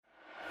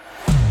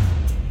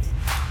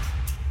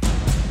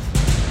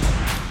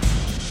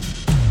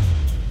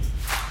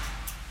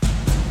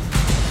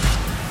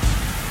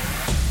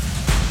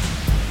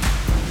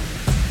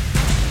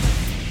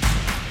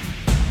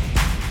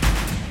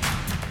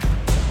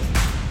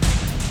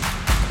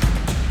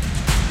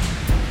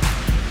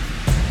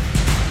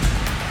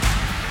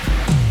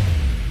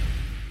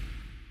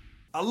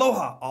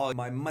Aloha, all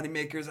my money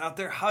makers out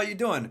there. How you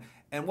doing?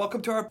 And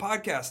welcome to our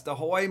podcast, The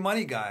Hawaii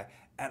Money Guy.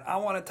 And I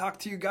want to talk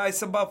to you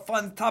guys about a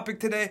fun topic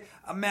today.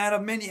 A man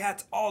of many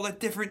hats, all the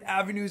different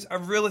avenues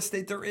of real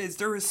estate there is.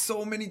 There is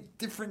so many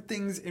different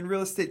things in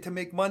real estate to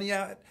make money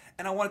at.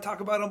 And I want to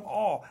talk about them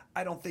all.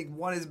 I don't think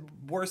one is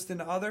worse than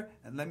the other.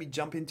 And let me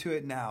jump into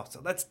it now.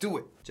 So let's do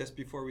it. Just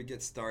before we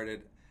get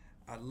started,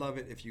 I'd love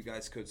it if you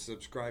guys could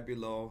subscribe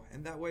below,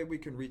 and that way we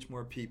can reach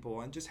more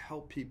people and just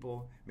help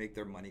people make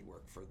their money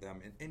work for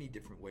them in any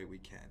different way we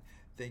can.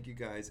 Thank you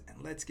guys,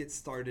 and let's get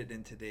started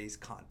in today's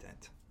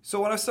content.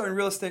 So when I started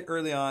real estate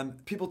early on,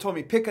 people told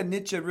me pick a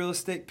niche of real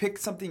estate, pick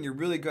something you're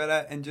really good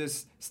at, and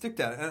just stick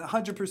to it. And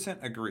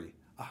 100% agree.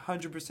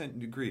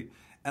 100% agree.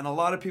 And a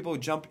lot of people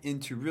jump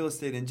into real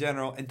estate in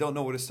general and don't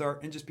know where to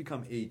start and just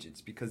become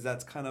agents, because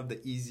that's kind of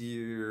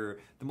the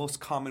most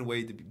common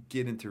way to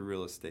get into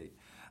real estate.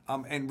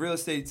 And real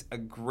estate's a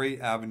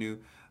great avenue,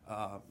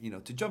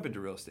 to jump into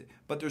real estate.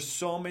 But there's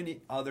so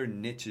many other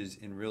niches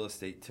in real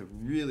estate to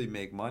really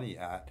make money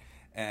at.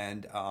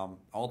 And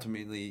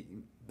ultimately,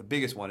 the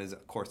biggest one is,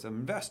 of course, an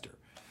investor.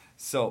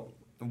 So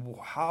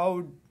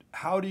how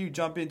do you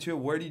jump into it?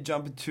 Where do you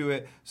jump into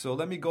it? So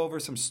let me go over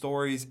some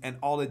stories and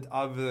all the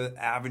other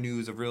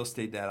avenues of real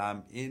estate that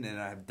I'm in and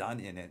I've done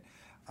in it.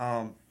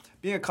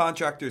 Being a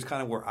contractor is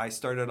kind of where I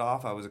started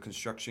off. I was a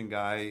construction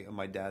guy.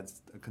 My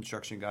dad's a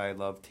construction guy. I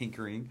love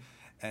tinkering.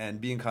 And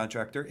being a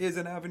contractor is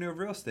an avenue of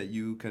real estate.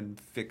 You can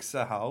fix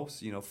a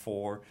house,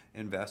 for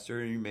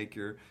investor, and you make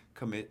your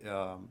commit,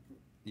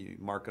 you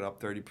mark it up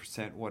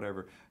 30%,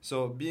 whatever.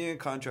 So being a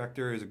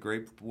contractor is a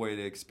great way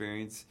to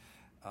experience,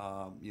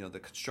 the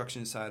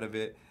construction side of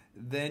it.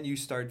 Then you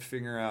start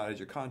figuring out as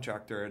your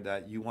contractor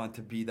that you want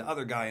to be the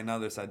other guy on the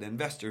other side, the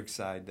investor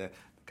side, the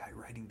guy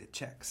writing the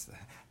checks.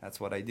 That's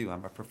what I do.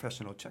 I'm a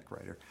professional check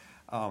writer.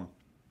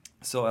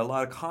 So a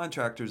lot of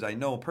contractors I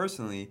know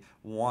personally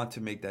want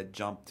to make that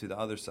jump to the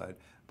other side.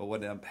 But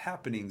what ends up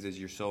happening is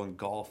you're so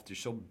engulfed, you're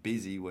so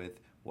busy with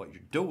what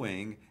you're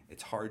doing,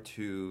 it's hard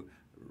to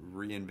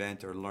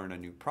reinvent or learn a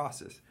new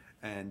process.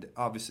 And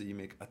obviously you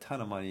make a ton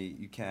of money,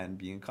 you can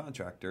being a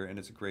contractor, and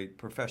it's a great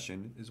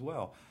profession as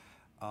well.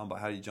 But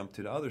how do you jump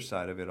to the other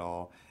side of it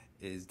all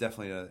is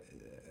definitely a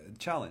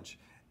challenge.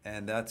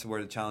 And that's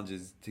where the challenge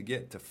is to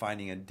get to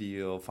finding a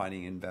deal,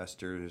 finding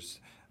investors,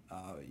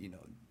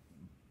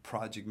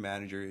 project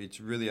manager.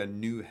 It's really a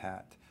new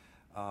hat.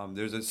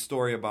 There's a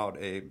story about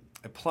a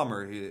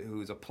plumber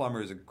who's a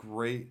plumber is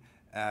great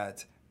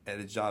at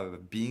his job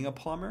of being a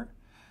plumber,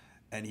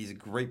 and he's a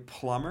great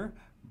plumber.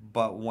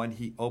 But when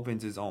he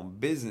opens his own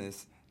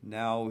business,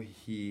 now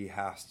he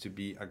has to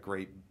be a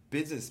great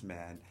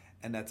businessman,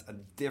 and that's a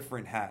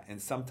different hat.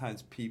 And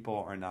sometimes people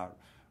are not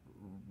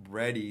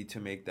ready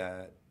to make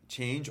that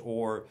change,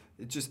 or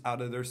it's just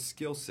out of their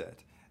skill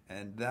set.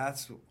 And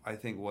that's, I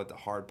think, what the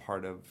hard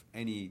part of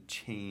any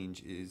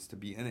change is to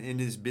be. And in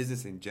this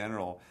business in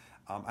general,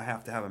 I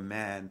have to have a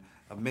man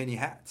of many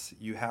hats.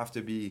 You have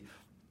to be,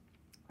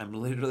 I'm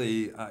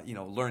literally,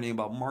 learning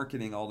about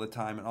marketing all the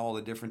time and all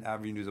the different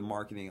avenues of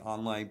marketing,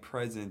 online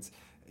presence,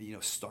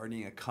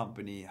 starting a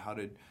company, how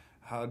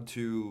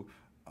to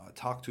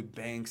talk to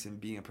banks and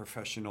being a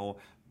professional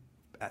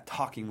at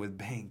talking with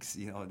banks.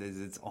 There's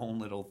its own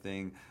little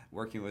thing,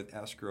 working with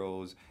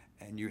escrows.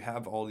 And you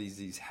have all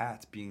these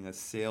hats, being a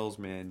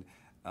salesman,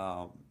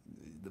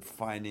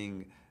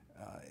 finding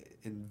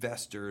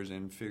investors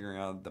and figuring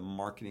out the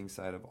marketing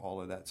side of all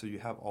of that. So you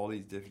have all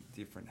these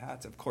different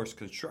hats. Of course,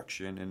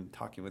 construction and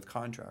talking with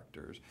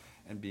contractors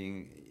and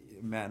being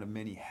a man of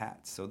many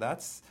hats. So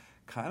that's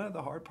kind of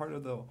the hard part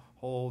of the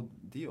whole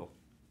deal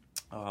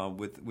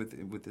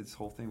with this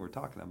whole thing we're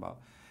talking about.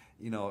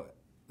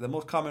 The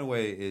most common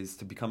way is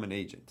to become an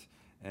agent.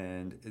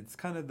 And it's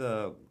kind of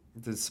the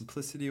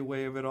simplicity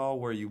way of it all,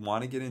 where you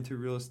want to get into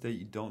real estate,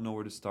 you don't know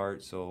where to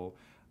start, so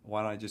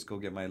why don't I just go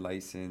get my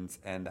license,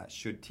 and that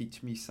should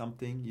teach me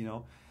something.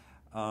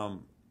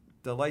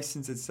 The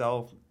license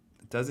itself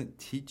doesn't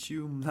teach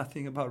you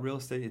nothing about real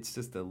estate. It's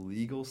just the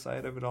legal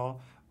side of it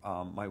all.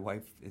 My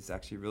wife is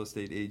actually a real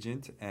estate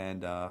agent,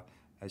 and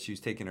as she was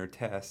taking her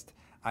test,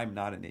 I'm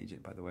not an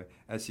agent, by the way.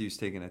 As she was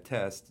taking a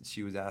test,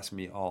 she was asking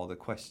me all the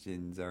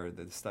questions, or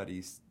the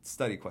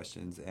study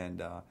questions,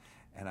 and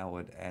I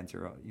would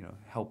answer,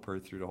 help her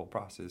through the whole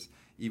process.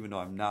 Even though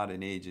I'm not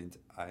an agent,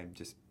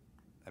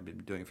 I've been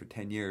doing it for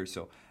 10 years,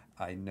 so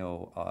I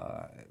know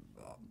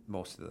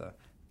most of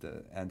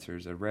the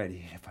answers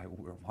already if I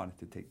wanted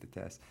to take the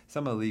test.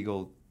 Some of the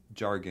legal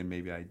jargon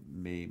maybe I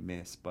may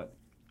miss, but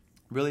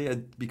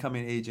really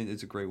becoming an agent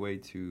is a great way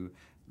to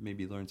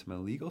maybe learn some of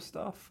the legal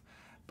stuff.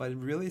 But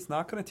really, it's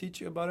not going to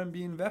teach you about them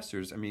being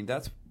investors. I mean,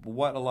 that's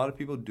what a lot of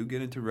people do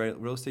get into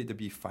real estate, to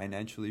be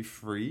financially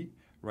free.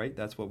 Right?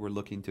 That's what we're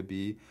looking to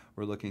be.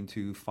 We're looking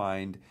to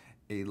find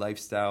a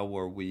lifestyle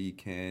where we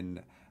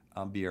can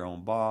be our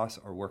own boss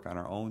or work on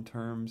our own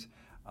terms.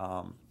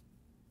 I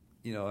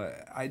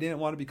didn't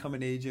want to become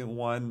an agent.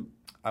 One,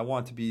 I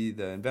want to be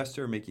the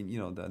investor making,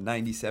 the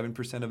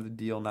 97% of the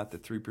deal, not the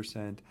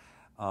 3%.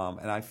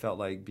 And I felt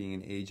like being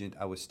an agent,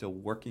 I was still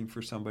working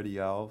for somebody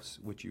else,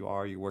 which you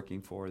are. You're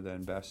working for the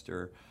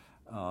investor.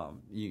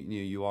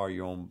 You are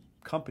your own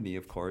company,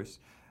 of course.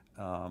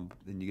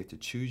 Then you get to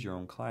choose your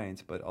own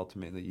clients, but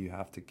ultimately you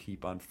have to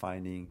keep on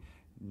finding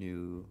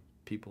new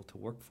people to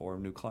work for,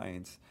 new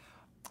clients.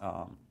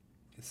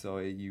 So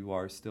you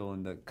are still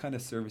in the kind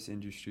of service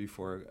industry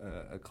for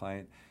a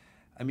client.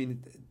 I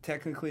mean,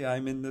 technically,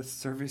 I'm in the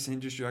service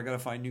industry. I got to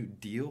find new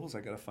deals.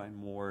 I got to find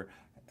more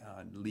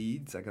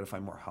leads. I got to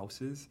find more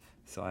houses.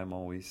 So I'm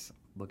always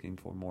looking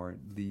for more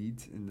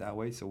leads in that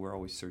way. So we're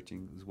always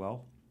searching as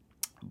well.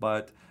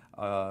 But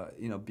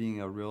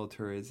being a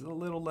realtor is a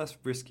little less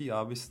risky.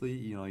 Obviously,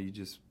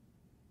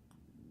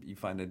 you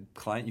find a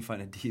client, you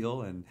find a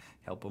deal, and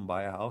help them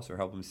buy a house or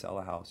help them sell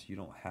a house. You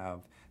don't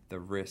have the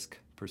risk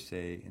per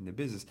se in the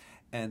business,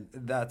 and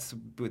that's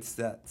with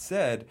that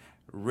said,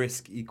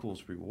 risk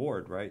equals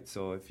reward, right?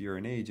 So if you're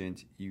an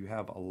agent, you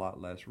have a lot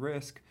less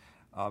risk,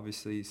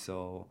 obviously.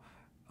 So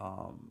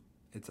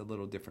it's a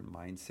little different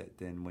mindset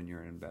than when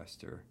you're an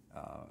investor,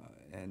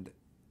 and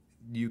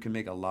you can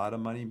make a lot of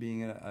money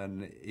being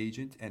an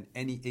agent. And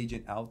any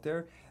agent out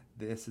there,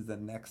 this is the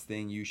next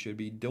thing you should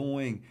be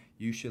doing.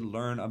 You should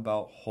learn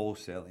about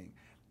wholesaling.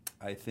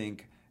 I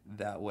think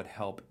that would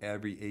help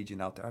every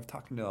agent out there. I've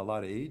talked to a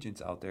lot of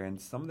agents out there,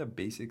 and some of the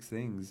basic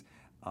things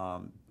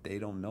they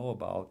don't know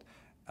about,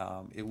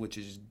 which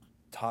is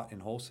taught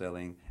in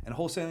wholesaling. And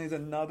wholesaling is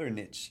another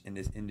niche in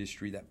this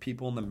industry that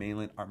people in the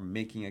mainland are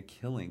making a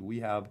killing.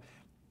 We have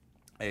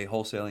a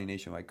wholesaling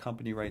nationwide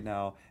company right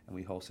now, and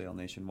we wholesale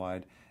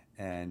nationwide.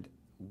 And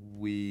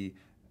we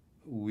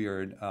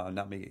are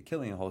not making a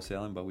killing in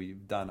wholesaling, but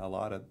we've done a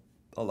lot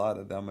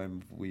of them,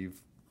 and we've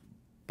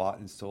bought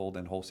and sold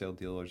and wholesale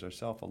dealers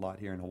ourselves a lot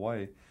here in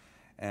Hawaii.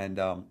 And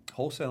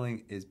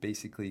wholesaling is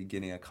basically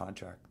getting a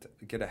contract,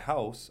 get a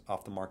house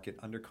off the market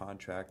under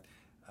contract,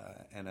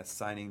 and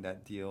assigning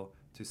that deal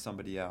to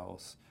somebody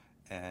else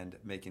and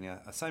making an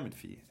assignment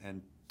fee.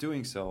 And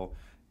doing so,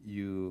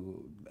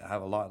 you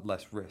have a lot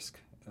less risk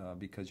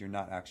because you're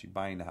not actually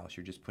buying the house.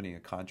 You're just putting a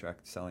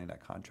contract, selling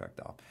that contract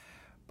off.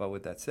 But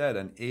with that said,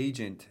 an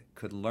agent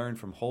could learn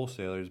from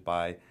wholesalers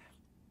by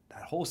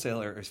that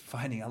wholesaler is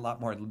finding a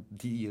lot more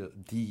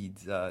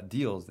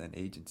deals than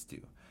agents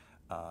do.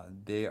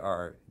 They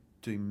are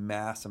doing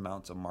mass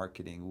amounts of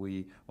marketing.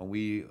 When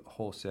we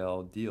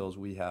wholesale deals,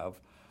 we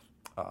have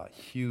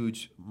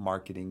huge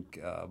marketing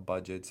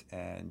budgets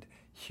and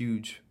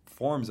huge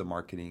forms of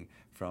marketing,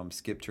 from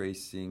skip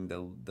tracing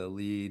the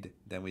lead.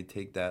 Then we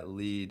take that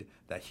lead,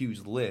 that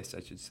huge list, I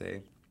should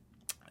say,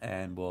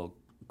 and we'll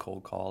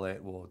cold call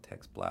it, we'll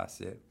text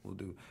blast it, we'll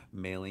do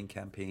mailing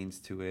campaigns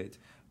to it,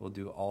 we'll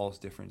do all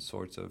different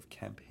sorts of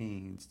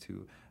campaigns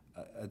to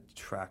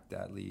attract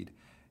that lead,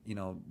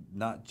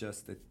 not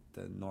just the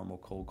normal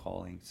cold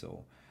calling.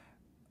 So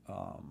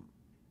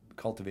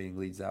cultivating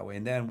leads that way.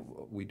 And then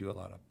we do a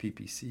lot of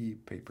PPC,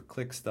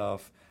 pay-per-click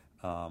stuff,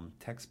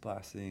 text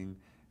blasting.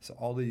 So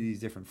all of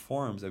these different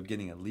forms of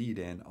getting a lead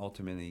in,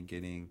 ultimately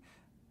getting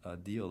a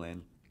deal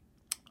in.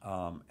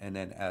 And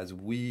then as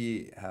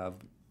we have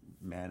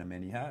man of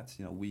many hats,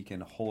 we can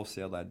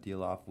wholesale that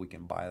deal off, we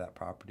can buy that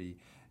property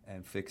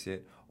and fix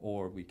it,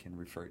 or we can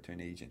refer it to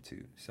an agent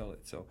to sell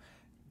it. So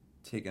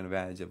taking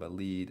advantage of a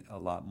lead a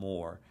lot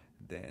more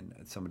than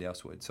somebody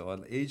else would. So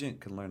an agent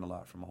can learn a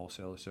lot from a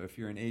wholesaler. So if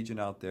you're an agent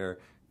out there,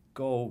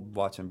 go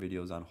watch some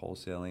videos on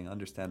wholesaling,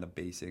 understand the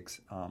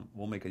basics.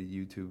 We'll make a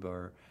YouTube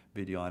or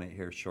video on it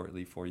here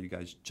shortly for you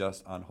guys,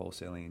 just on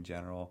wholesaling in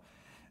general.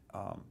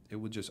 It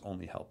will just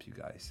only help you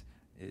guys.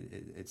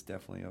 It's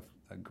definitely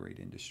a great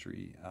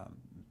industry.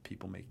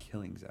 People make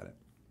killings at it.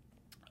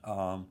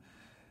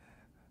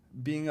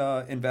 Being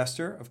an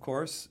investor, of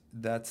course,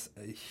 that's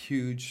a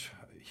huge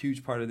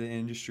part of the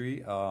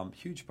industry.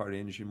 Huge part of the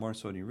industry, more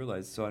so than you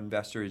realize. So an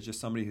investor is just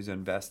somebody who's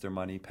invests their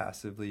money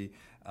passively,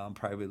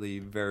 privately.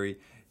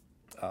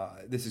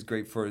 This is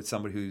great for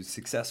somebody who's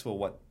successful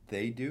what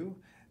they do.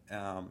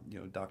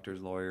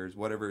 Doctors, lawyers,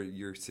 whatever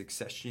your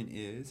succession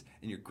is,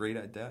 and you're great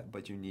at that,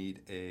 but you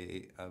need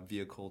a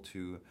vehicle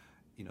to,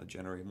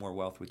 generate more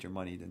wealth with your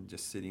money than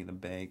just sitting in the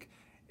bank.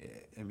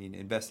 I mean,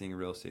 investing in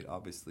real estate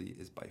obviously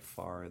is by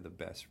far the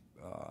best,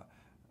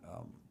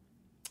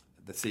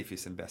 the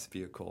safest and best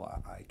vehicle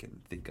I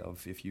can think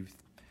of. If you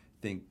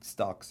think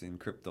stocks and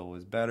crypto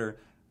is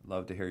better,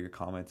 love to hear your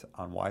comments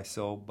on why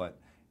so. But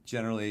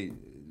generally,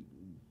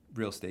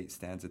 real estate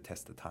stands the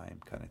test of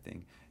time, kind of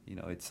thing.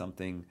 It's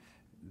something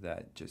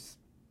that just,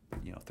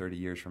 30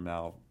 years from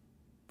now,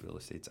 real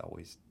estate's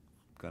always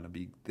going to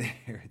be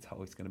there. It's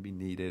always going to be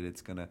needed.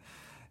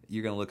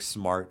 You're going to look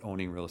smart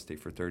owning real estate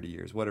for 30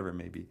 years, whatever it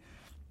may be.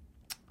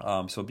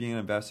 So being an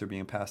investor,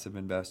 being a passive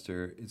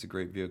investor, is a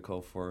great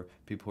vehicle for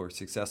people who are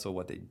successful at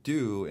what they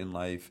do in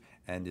life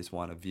and just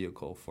want a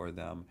vehicle for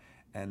them.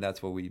 And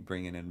that's where we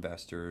bring in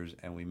investors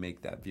and we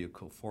make that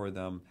vehicle for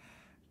them.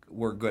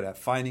 We're good at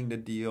finding the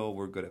deal.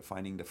 We're good at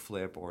finding the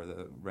flip or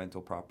the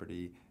rental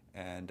property.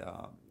 And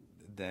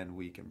then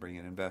we can bring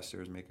in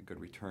investors, make a good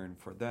return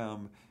for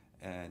them.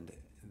 And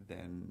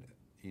then,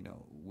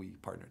 we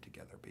partner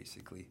together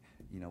basically.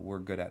 We're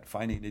good at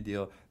finding the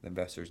deal, the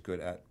investor's good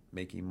at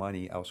making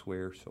money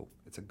elsewhere, so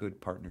it's a good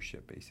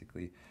partnership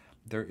basically.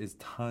 There is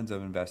tons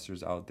of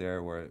investors out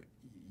there where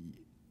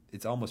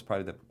it's almost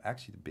probably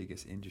actually the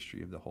biggest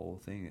industry of the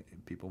whole thing.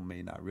 People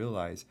may not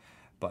realize,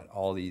 but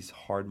all these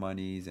hard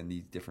monies and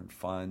these different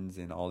funds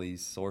and all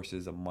these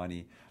sources of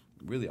money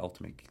really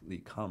ultimately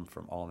come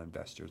from all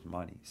investors'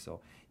 money.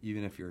 So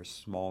even if you're a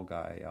small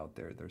guy out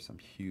there, there's some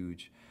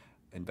huge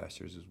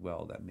investors as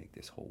well that make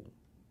this whole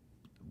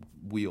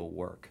wheel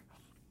work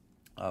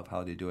of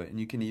how to do it. And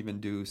you can even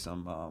do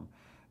some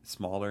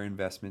smaller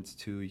investments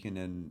too. You can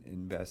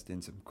invest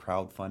in some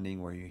crowdfunding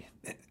where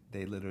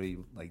they literally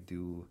like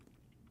do,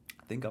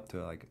 I think up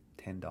to like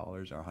 $10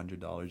 or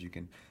 $100 you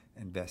can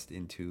invest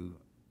into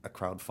a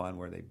crowd fund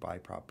where they buy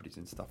properties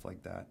and stuff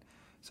like that.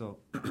 So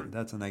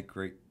that's a nice,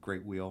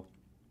 great wheel.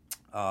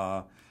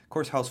 Of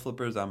course, house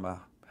flippers. I'm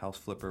a house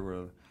flipper.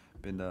 We've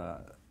been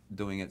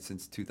doing it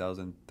since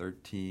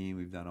 2013.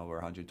 We've done over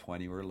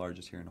 120. We're the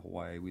largest here in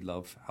Hawaii. We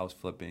love house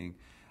flipping.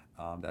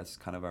 That's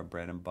kind of our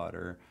bread and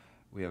butter.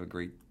 We have a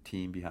great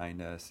team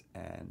behind us,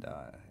 and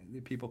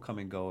the people come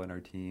and go in our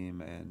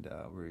team, and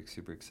we're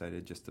super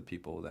excited. Just the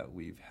people that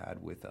we've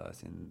had with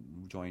us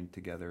and joined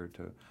together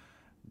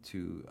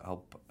to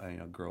help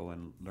grow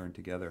and learn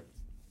together.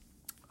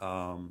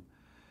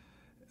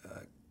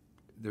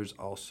 There's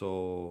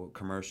also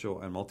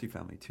commercial and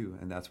multifamily too,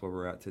 and that's where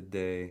we're at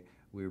today.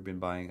 We've been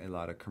buying a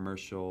lot of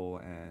commercial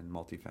and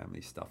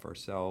multifamily stuff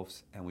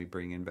ourselves, and we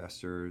bring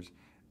investors,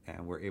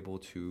 and we're able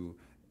to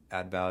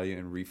add value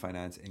and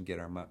refinance and get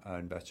our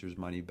investors'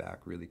 money back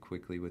really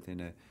quickly within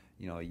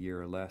a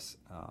year or less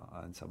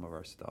on some of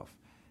our stuff.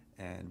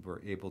 And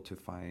we're able to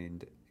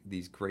find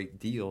these great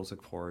deals,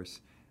 of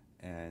course,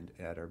 and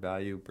add our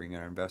value, bring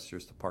our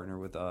investors to partner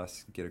with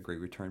us, get a great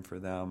return for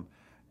them,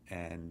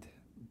 and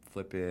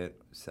flip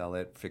it, sell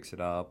it, fix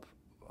it up,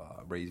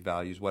 raise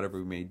values, whatever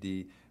we may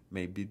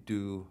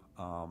do,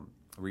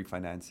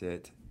 refinance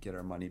it, get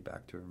our money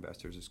back to our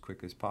investors as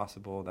quick as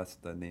possible. That's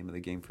the name of the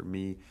game for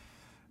me,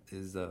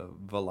 is the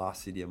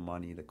velocity of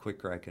money. The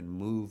quicker I can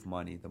move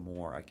money, the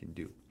more I can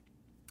do.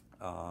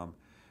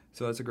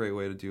 So that's a great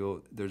way to do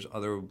it. There's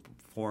other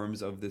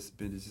forms of this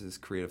business,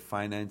 creative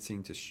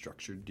financing to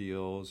structured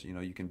deals.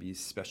 You can be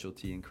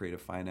specialty in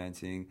creative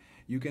financing.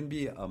 You can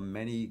be a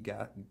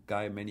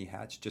guy, many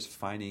hats, just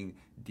finding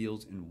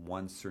deals in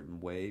one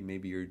certain way.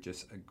 Maybe you're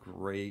just a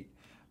great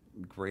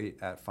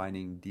at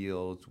finding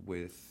deals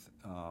with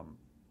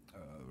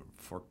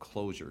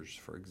foreclosures,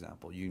 for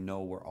example.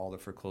 Where all the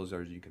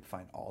foreclosures, you can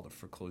find all the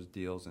foreclosed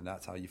deals, and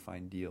that's how you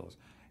find deals.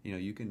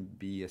 You can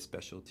be a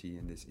specialty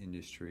in this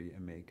industry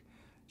and make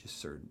just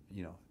certain,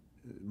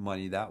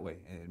 money that way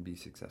and be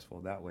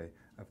successful that way,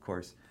 of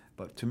course.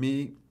 But to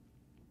me,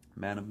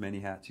 man of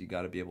many hats, you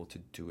got to be able to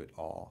do it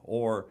all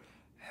or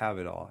have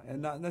it all, and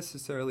not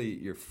necessarily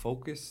you're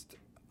focused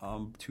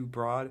too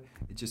broad.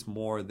 It's just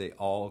more they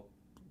all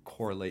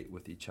correlate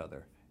with each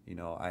other.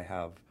 I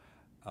have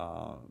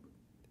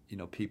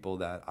people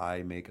that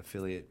I make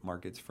affiliate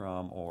markets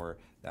from, or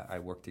that I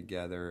work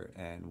together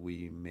and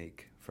we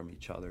make from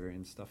each other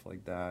and stuff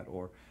like that,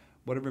 or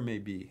whatever it may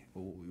be.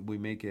 We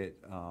make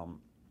it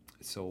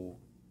so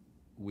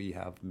we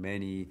have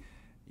many,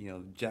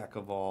 jack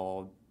of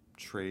all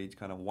trades,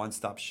 kind of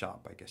one-stop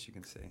shop, I guess you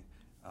can say,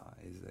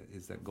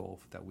 is the goal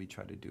that we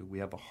try to do. We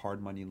have a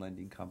hard money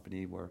lending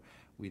company where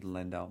we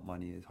lend out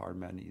money as hard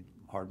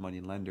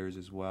money lenders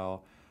as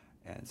well,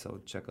 and so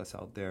check us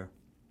out there.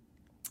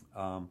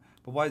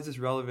 But why is this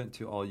relevant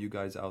to all you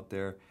guys out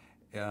there?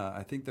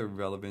 I think the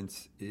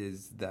relevance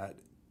is that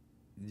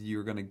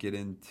you're going to get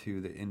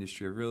into the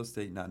industry of real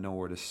estate, not know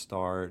where to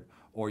start,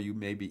 or you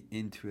may be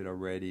into it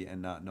already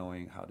and not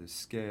knowing how to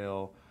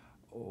scale,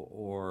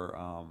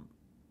 or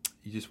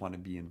you just want to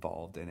be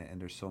involved in it. And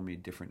there's so many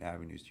different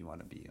avenues you want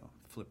to be: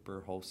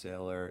 flipper,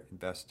 wholesaler,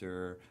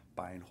 investor,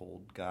 buy and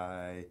hold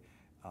guy,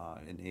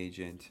 an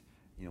agent.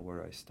 Where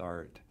do I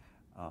start?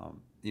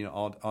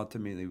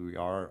 Ultimately, we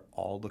are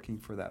all looking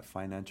for that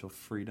financial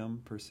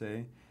freedom per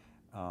se,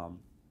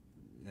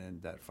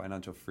 and that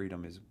financial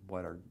freedom is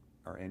what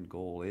our end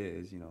goal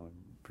is.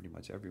 Pretty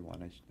much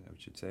everyone, I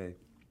should say.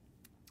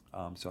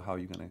 So how are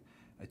you going to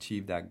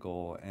achieve that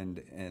goal?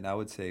 And I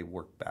would say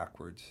work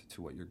backwards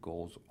to what your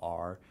goals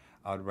are.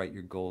 I would write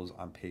your goals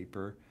on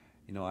paper.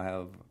 I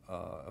have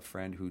a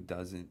friend who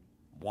doesn't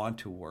want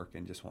to work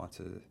and just wants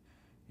to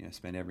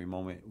spend every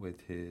moment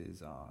with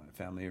his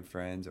family and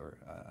friends, or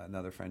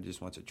another friend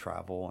just wants to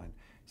travel and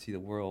see the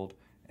world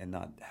and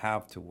not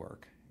have to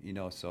work.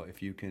 So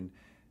if you can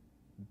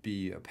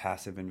be a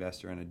passive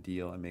investor in a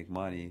deal and make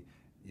money,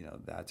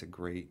 that's a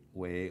great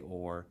way.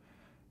 Or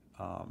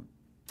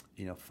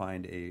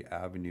find a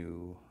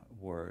avenue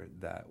where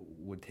that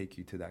would take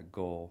you to that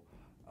goal,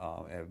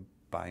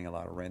 buying a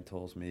lot of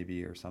rentals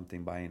maybe, or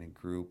something, buying a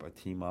group, a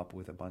team up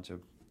with a bunch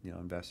of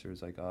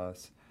investors like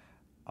us.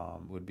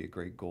 Would be a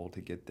great goal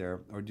to get there,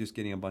 or just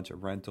getting a bunch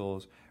of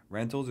rentals.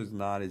 Rentals is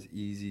not as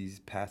easy as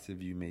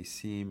passive you may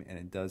seem, and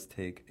it does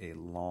take a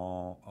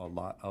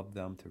lot of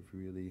them to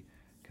really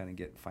kind of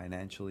get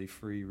financially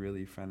free,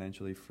 really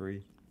financially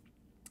free.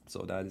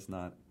 So that is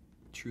not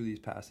truly as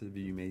passive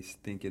as you may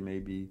think it may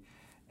be,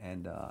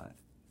 and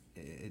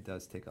it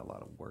does take a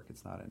lot of work.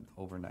 It's not an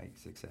overnight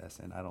success,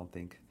 and I don't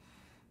think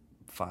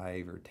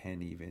 5 or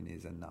 10 even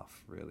is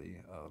enough really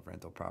of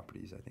rental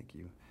properties. I think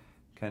you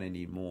kind of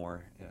need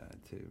more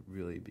to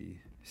really be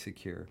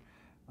secure,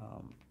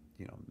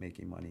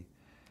 making money.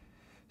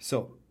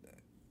 So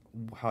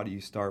how do you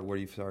start? Where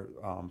do you start?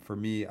 For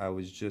me, I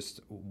was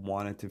just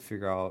wanted to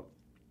figure out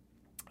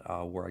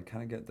where I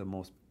kind of get the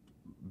most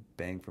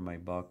bang for my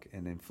buck,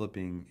 and then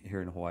flipping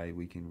here in Hawaii,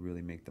 we can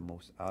really make the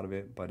most out of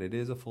it. But it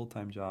is a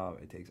full-time job.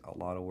 It takes a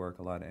lot of work,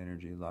 a lot of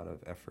energy, a lot of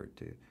effort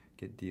to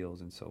get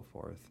deals and so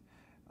forth,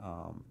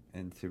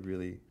 and to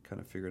really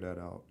kind of figure that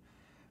out.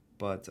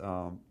 But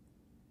to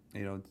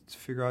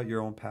figure out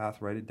your own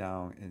path, write it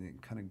down, and then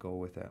kind of go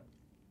with it.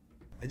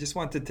 I just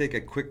want to take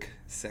a quick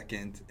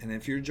second, and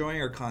if you're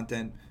enjoying our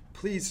content,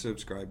 please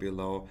subscribe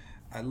below.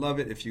 I love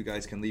it if you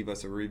guys can leave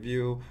us a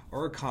review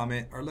or a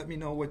comment, or let me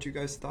know what you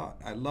guys thought.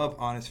 I love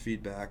honest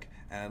feedback,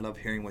 and I love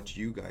hearing what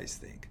you guys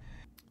think.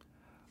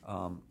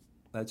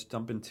 Let's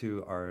jump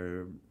into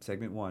our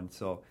segment 1.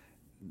 So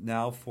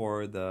now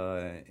for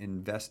the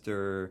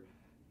investor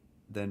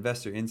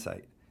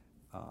insight.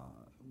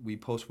 We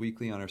post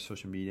weekly on our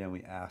social media, and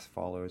we ask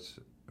followers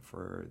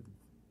for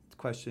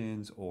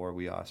questions, or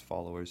we ask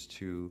followers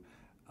to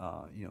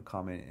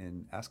comment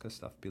and ask us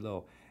stuff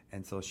below.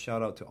 And so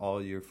shout out to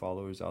all your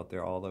followers out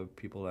there, all the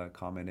people that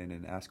comment in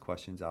and ask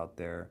questions out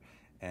there.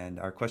 And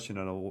our question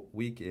of the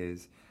week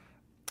is,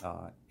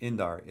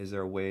 Indar, is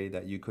there a way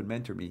that you could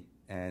mentor me?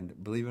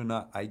 And believe it or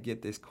not, I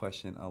get this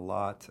question a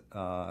lot.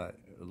 A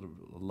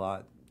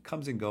lot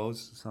comes and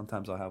goes.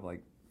 Sometimes I'll have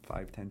like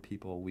 5-10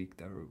 people a week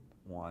that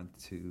want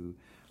to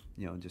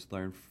just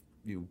learn,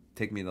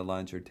 take me to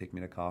lunch or take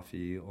me to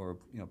coffee, or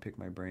pick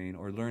my brain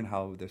or learn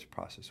how this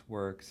process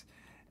works.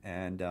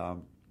 And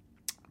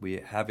we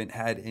haven't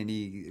had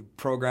any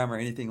program or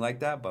anything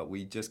like that, but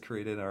we just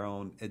created our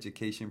own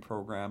education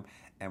program,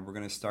 and we're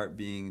going to start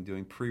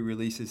doing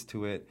pre-releases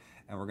to it,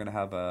 and we're going to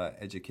have a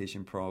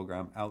education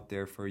program out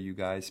there for you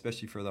guys,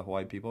 especially for the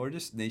Hawaii people, or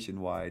just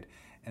nationwide.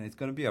 And it's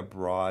going to be a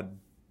broad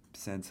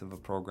sense of a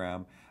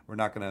program. We're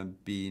not going to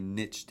be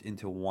niched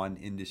into one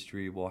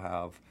industry. We'll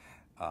have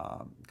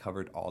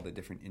covered all the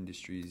different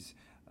industries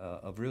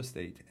of real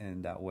estate,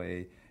 and that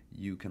way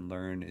you can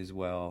learn as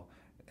well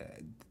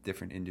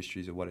different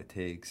industries of what it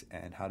takes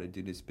and how to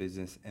do this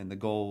business. And the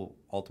goal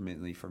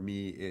ultimately for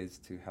me is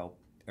to help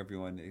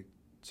everyone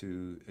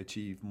to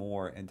achieve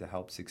more and to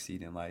help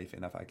succeed in life.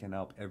 And if I can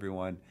help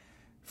everyone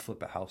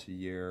flip a house a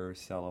year,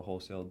 sell a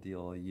wholesale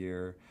deal a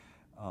year,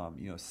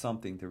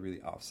 something to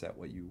really offset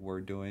what you were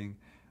doing,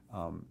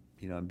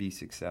 and be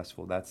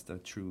successful. That's the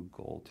true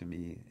goal to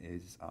me.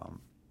 Is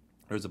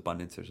there's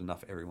abundance, there's enough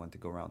for everyone to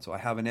go around. So I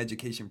have an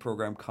education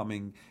program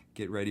coming.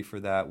 Get ready for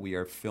that. We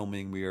are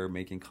filming, we are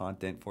making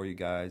content for you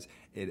guys.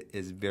 It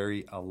is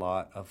a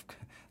lot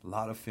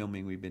of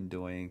filming we've been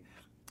doing,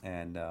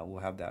 and we'll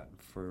have that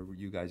for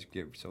you guys.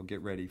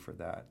 Get ready for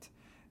that,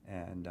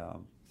 and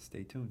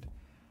stay tuned.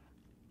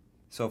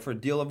 So for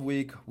deal of the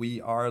week,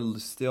 we are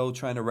still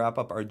trying to wrap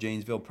up our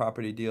Janesville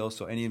property deal.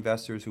 So any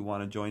investors who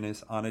want to join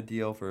us on a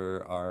deal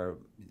for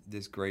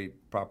this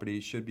great property,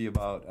 should be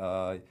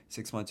about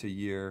 6 months, a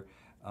year,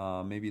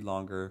 maybe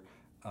longer.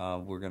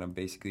 We're going to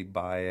basically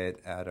buy it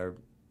at our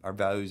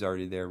value's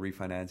already there,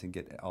 refinance, and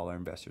get all our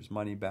investors'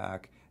 money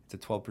back. It's a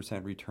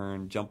 12%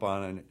 return. Jump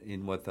on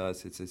in with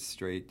us. It's a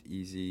straight,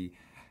 easy,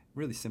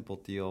 really simple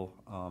deal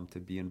to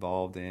be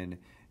involved in.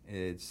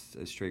 It's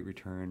a straight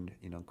return,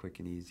 quick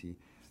and easy.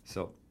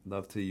 So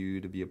love to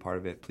you to be a part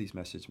of it. Please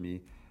message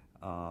me.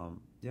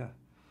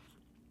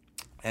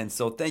 And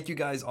so thank you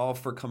guys all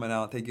for coming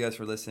out. Thank you guys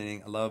for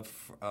listening. I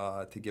love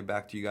to get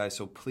back to you guys.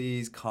 So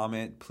please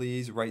comment.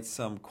 Please write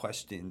some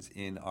questions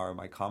in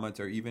my comments,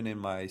 or even in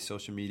my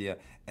social media,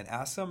 and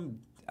ask some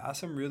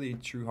really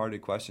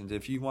true-hearted questions.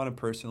 If you want to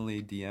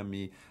personally DM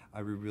me,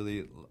 I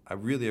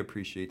really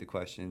appreciate the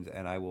questions,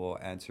 and I will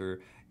answer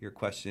your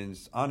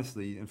questions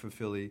honestly and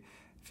fulfill it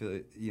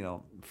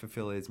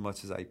as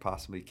much as I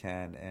possibly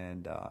can.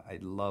 And I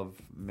love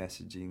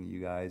messaging you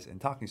guys and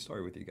talking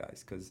story with you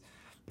guys, because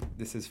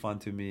this is fun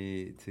to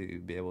me to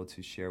be able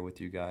to share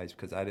with you guys,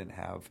 because I didn't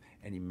have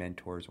any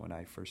mentors when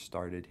I first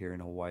started here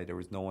in Hawaii. There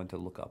was no one to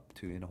look up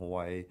to in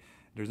Hawaii.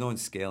 There's no one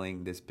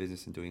scaling this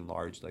business and doing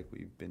large like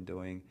we've been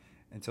doing.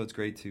 And so it's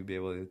great to be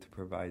able to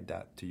provide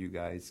that to you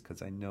guys,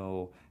 because I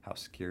know how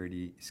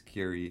scary,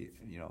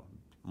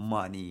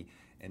 money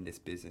in this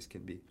business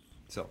can be.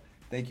 So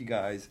thank you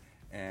guys,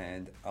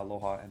 and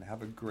aloha, and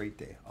have a great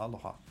day.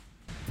 Aloha.